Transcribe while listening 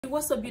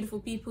What's up,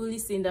 beautiful people?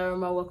 It's Sindafam.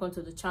 Welcome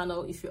to the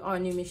channel. If you are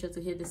new, make sure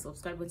to hit the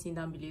subscribe button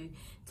down below,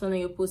 turn on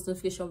your post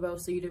notification bell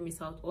so you don't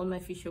miss out on my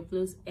future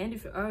uploads. And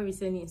if you are a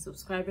returning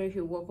subscriber,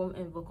 you're welcome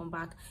and welcome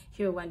back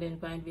here. One and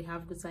grind, we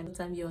have good time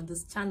here on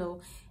this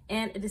channel,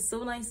 and it is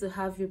so nice to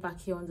have you back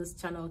here on this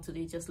channel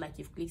today. Just like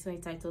you've clicked on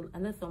the title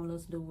and the thumbnail,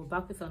 today we're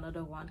back with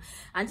another one,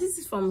 and this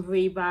is from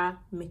Reba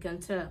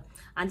McEntire,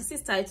 and this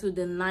is titled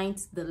 "The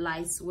Night the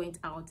Lights Went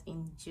Out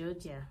in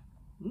Georgia."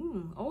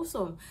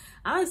 Awesome.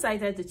 I'm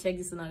excited to check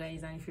this out,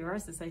 guys, and if you're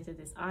as excited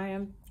as I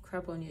am,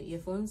 grab on your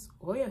earphones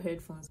or your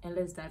headphones and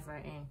let's dive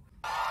right in.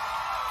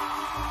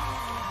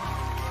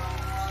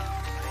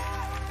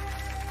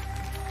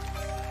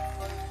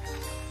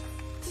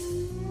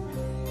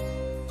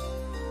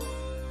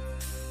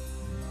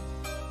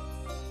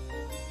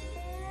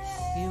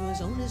 He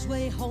was on his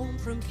way home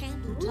from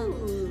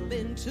Campbelltown. Ooh.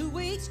 Been 2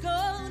 weeks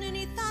gone and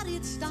he thought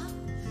he'd stop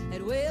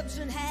at Webb's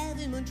and had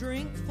him a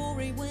drink before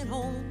he went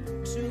home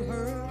to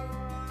her.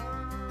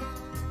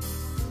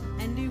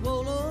 And he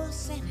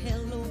said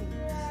hello.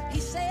 He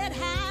said,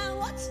 hi,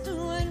 what's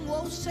doing?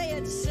 Whoa,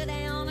 said, sit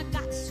down, I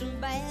got some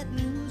bad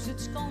news,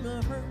 it's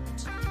gonna hurt.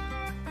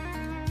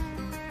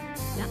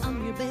 Now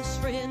I'm your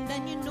best friend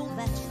and you know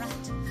that's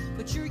right,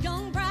 but your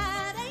young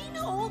bride ain't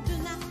home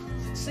tonight.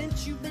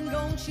 Since you've been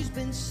gone, she's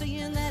been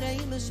seeing that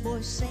Amos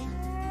boy said.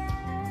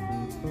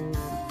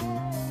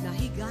 Now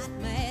he got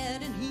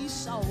mad and he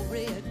saw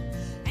red,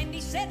 and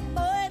he said,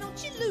 boy,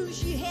 don't you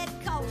lose your head,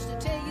 cause to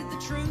tell you the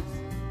truth,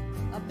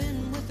 I've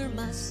been with her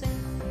myself.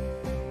 And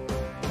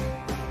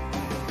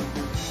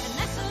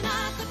that's the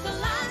night that the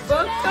lights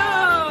went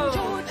out in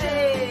Georgia.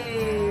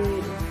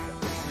 Hey.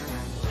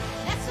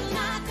 That's the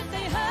night that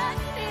they hurt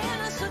an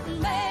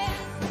innocent man.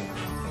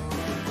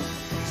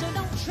 So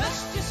don't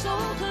trust your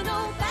soul to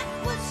no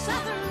backwoods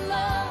southern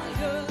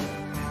lawyer,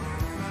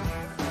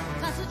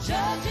 cause the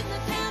judge in the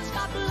town's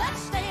got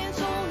bloodstains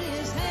on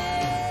his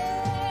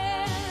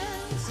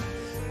hands.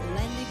 Well,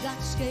 Andy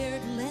got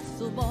scared and left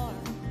the bar,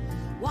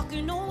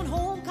 walking on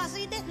home cause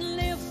he didn't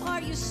live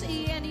far, you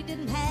see, and he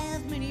didn't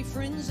have many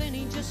friends and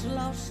he just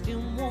lost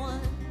him one.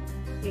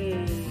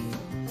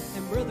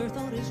 And brother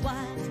thought his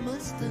wife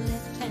must have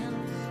left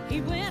town.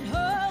 He went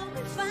home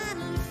and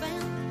finally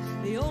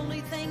found the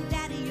only thing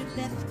daddy had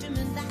left him,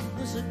 and that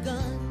was a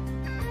gun.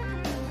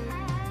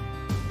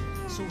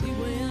 So he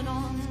went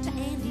off to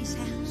Andy's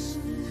house,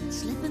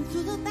 slipping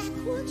through the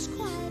backwoods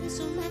quiet as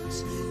a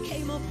mouse.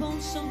 Came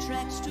upon some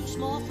tracks too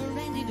small for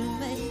Andy to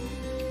make.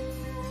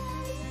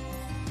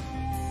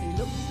 He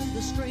looked through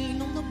the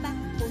screen on the back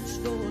porch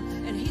door,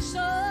 and he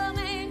saw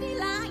Andy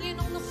lying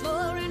on the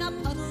floor in a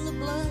puddle of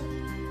blood,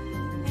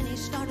 and he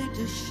started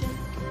to shake.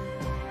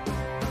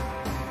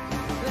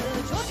 Well,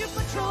 the Georgia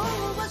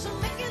patrol wasn't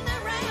making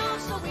their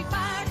rounds, so he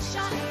fired a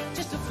shot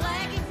just to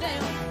flag him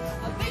down.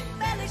 A big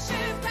belly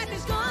sheriff cracked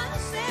his gun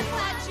and said,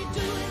 why'd you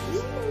do it?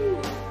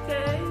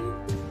 Okay.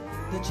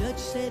 The judge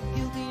said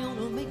guilty on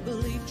a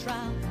make-believe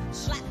trial,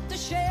 slapped the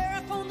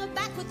sheriff on the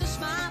back with a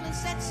smile, and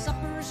said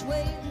supper's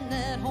waiting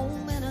at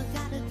home and I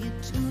gotta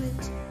get to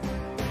it.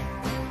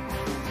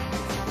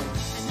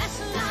 And that's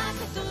the night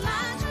that the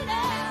lights went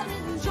out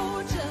in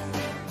Georgia.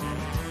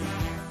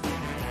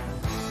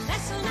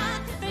 That's the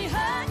night that they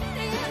hurt an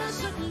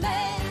innocent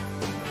man.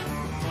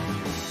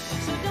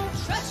 So don't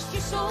trust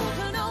your soul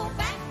to no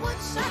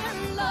backwoods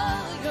southern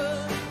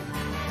lawyer,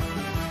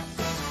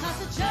 cause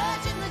the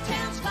judge in the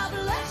town's got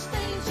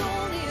bloodstains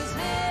on his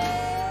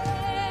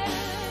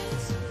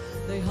hands.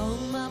 They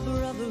hung my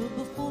brother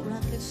before I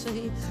could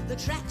say the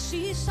tracks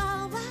he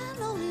saw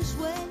while on his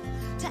way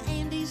to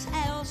Andy's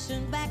house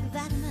and back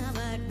that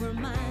night were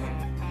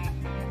mine.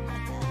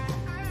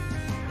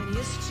 And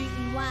his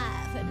cheating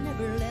wife had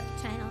never left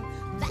town.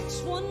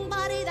 That's one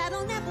body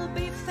that'll never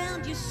be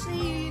found. You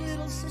see,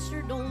 little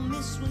sister don't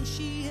miss when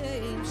she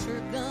aims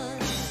her gun.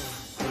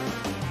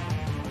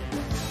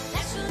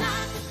 That's the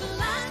night that the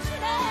lights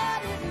went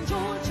out in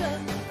Georgia.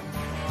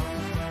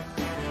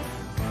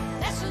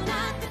 That's the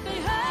night that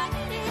they hurt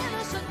an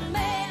innocent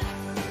man.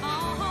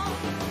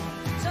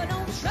 So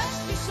don't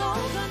trust your soul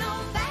to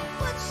no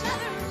backwoods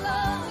southern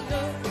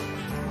lawyer,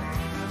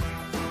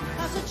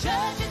 cause the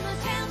judge in the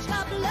town's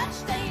got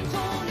bloodstains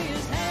on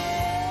his hands.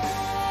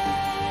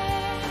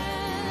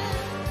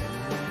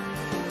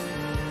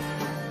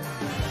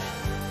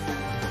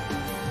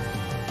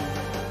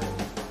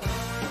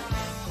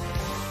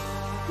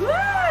 Woo!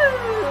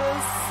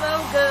 So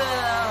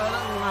good.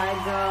 Oh my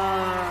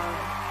god.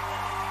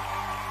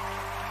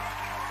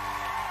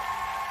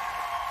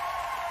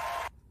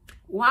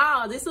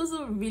 Wow, this was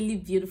a really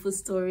beautiful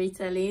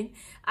storytelling.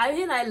 I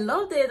mean, I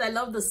loved it. I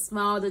love the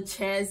smile, the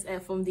cheers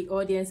from the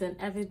audience and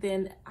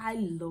everything. I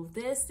love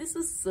this. This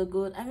is so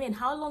good. I mean,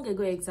 how long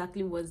ago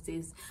exactly was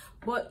this?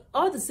 But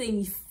all the same,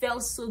 it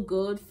felt so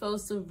good,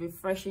 felt so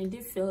refreshing. It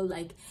didn't feel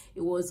like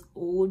it was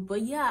old.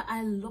 But yeah,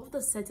 I love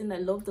the setting. I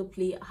love the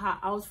play, her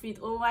outfit.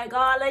 Oh my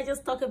god, let's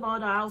just talk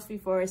about her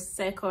outfit for a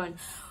second.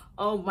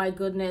 Oh my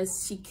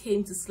goodness, she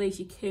came to slay,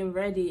 she came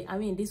ready. I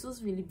mean, this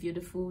was really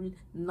beautiful,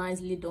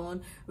 nicely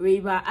done.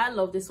 Reba, I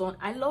love this one.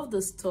 I love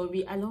the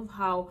story. I love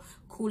how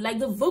cool, like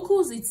the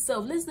vocals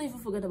itself. Let's not even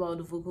forget about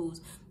the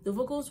vocals. The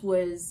vocals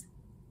was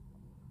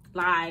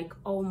like,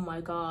 oh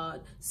my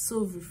god,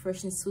 so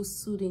refreshing, so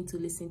soothing to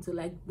listen to.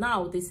 Like,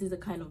 now this is the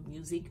kind of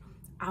music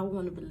I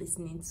want to be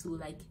listening to.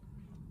 Like,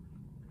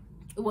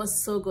 it was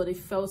so good, it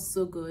felt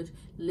so good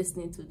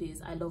listening to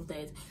this. I love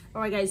that.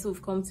 All right guys, so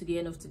we've come to the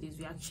end of today's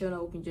reaction. I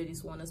hope you enjoyed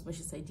this one as much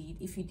as I did.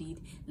 If you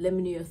did, let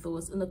me know your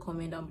thoughts in the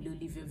comment down below.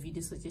 Leave your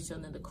video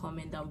suggestion in the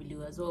comment down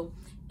below as well.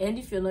 And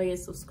if you're not yet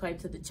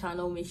subscribed to the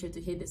channel, make sure to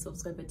hit the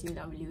subscribe button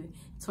down below.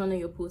 Turn on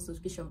your post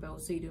notification bell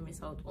so you don't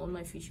miss out on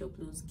my future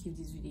uploads. Give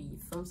this video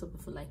a thumbs up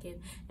if you like it,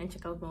 and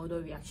check out my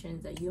other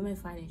reactions that you might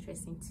find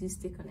interesting to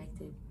stay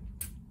connected.